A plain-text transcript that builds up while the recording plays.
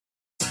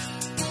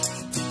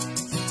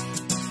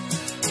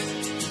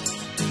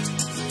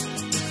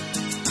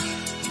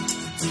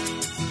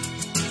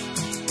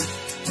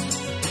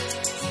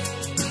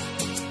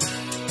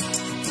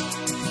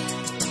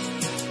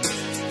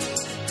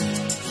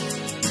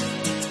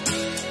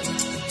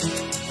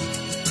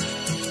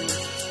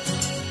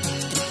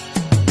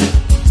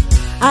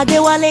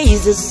Adewale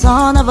is the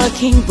son of a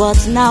king, but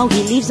now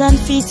he lives and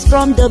feeds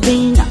from the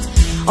bin.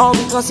 All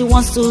because he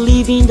wants to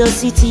live in the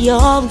city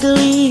of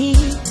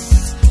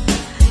gliss.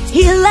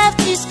 He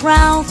left his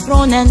crown,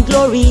 throne and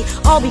glory,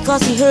 all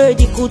because he heard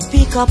he could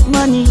pick up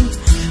money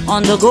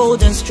on the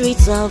golden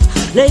streets of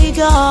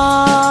Lagos.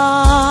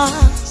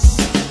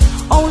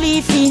 Only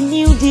if he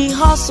knew the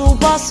hustle,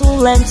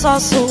 bustle and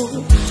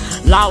tussle,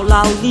 loud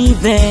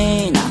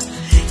living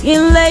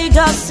in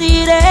Lagos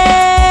City.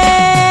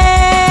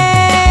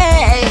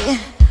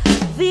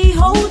 The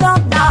hold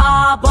up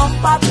now,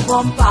 bumper to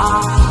bumper,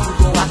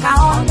 go waka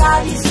under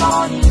the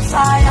sun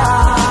inside.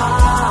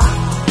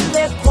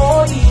 The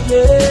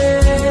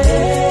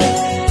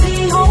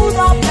hold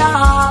up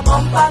now,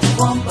 bumper to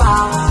bumper,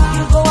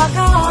 you go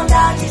waka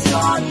under the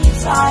sun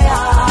inside.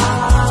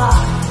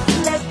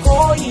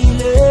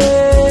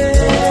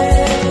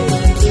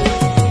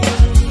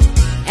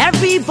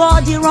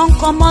 Everybody run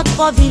come out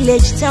for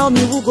village, tell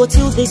me who go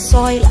till the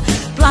soil,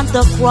 plant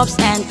the crops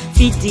and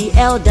feed the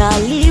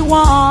elderly ones.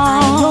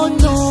 I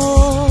don't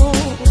know.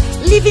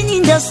 Living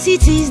in the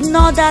city is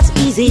not that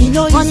easy.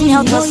 Money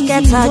help us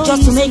scatter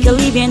just to make a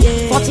living.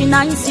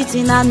 49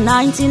 sitting and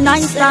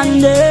 99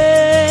 standing.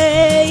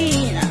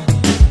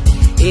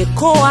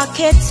 Eko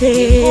akete,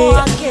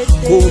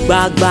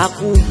 kugbagba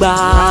kugba.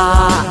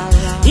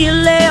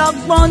 Ilé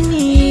ọgbọ́n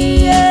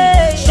ni,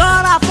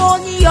 ṣọ́ra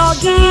fóní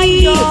yọgí.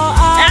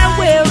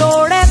 Ẹ̀wèrò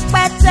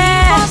rẹpẹtẹ.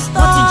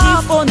 Wọ́n ti jí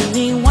fóònù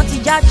mi, wọ́n ti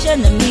já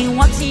chain mi,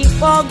 wọ́n ti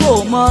fọ́gò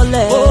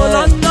mọ́lẹ̀.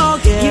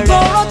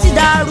 Ìgboro ti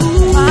dàrú.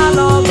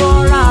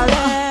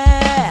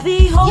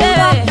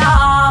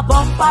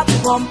 Bumper to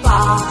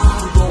bumper,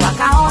 go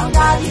waka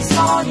under the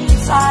sun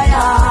inside.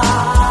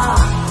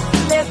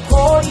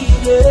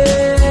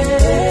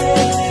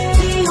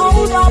 The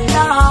hold up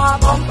now,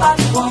 bumper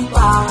to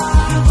bumper,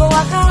 you go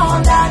waka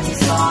under the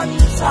sun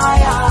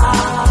inside.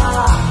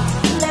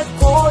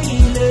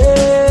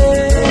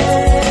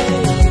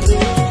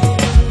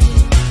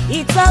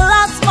 It's a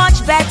lot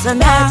much better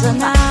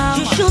now.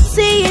 You should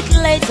see it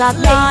late at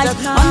night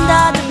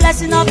under the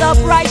blessing of the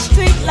bright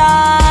street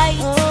light.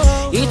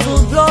 It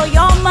will blow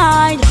your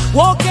mind.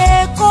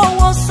 Okay, go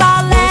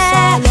sale.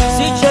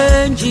 See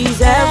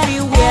changes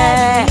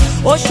everywhere.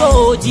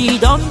 Oshodi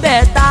done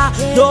better.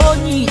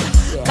 Don't need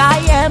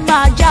Kaye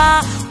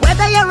Maja.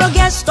 Whether you're a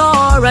guest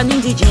or an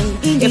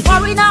indigent, a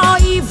foreigner or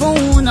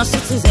even a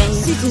citizen,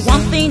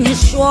 one thing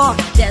is sure,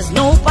 there's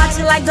no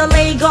party like the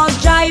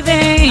Lagos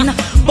driving.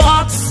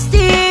 But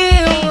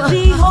still,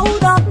 we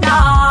hold up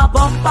now,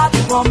 bumper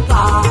to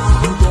bumper,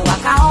 go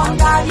waka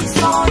under the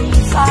sun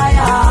inside.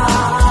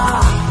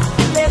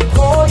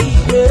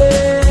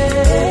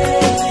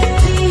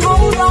 We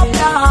hold up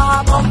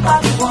now, bumper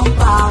to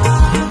bumper,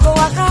 go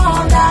waka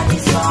under the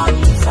sun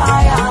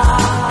inside.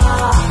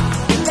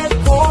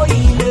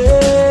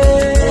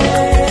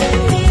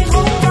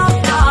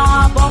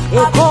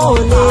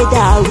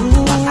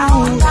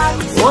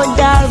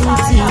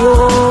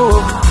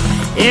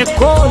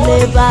 Eko le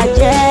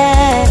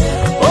bàjẹ́,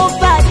 ó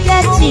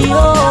bàjẹ́ tí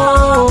ó.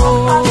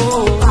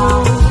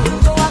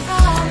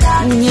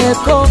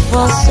 Eko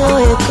fọ́sọ́,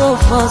 eko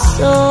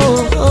fọ́sọ́.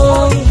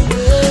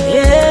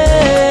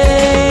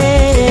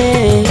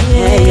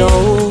 Ẹyọ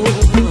o,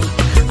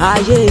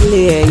 ayé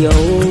ilé ẹyọ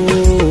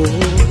o.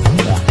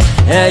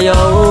 Ẹyọ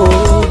o,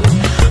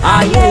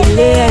 ayé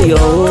ilé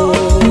ẹyọ o.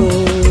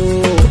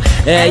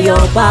 Ẹyọ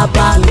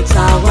bàbá ń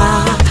ta wá,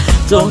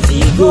 tó ń fi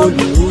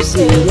góòlù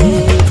ṣeré.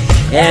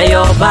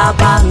 Ẹyọ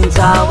bàbá ń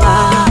ta wá,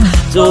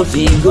 tó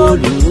fi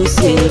góòlù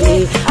ṣeré.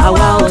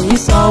 Àwa ò ní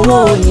sanwó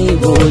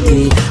oníbodè,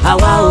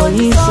 àwa ò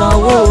ní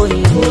sanwó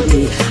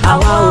oníbodè,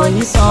 àwa ò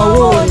ní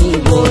sanwó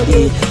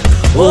oníbodè.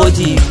 Ó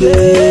di pé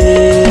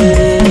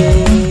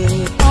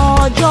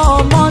ọjọ́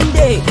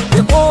Monday,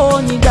 Èkó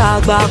ní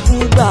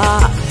gbàgbàkúgbà,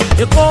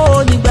 Èkó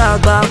ní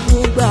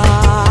gbàgbàkúgbà.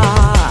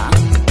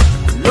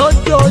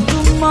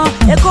 Lójoojúmọ́,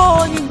 Èkó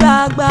ní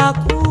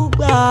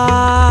gbàgbàkúgbà.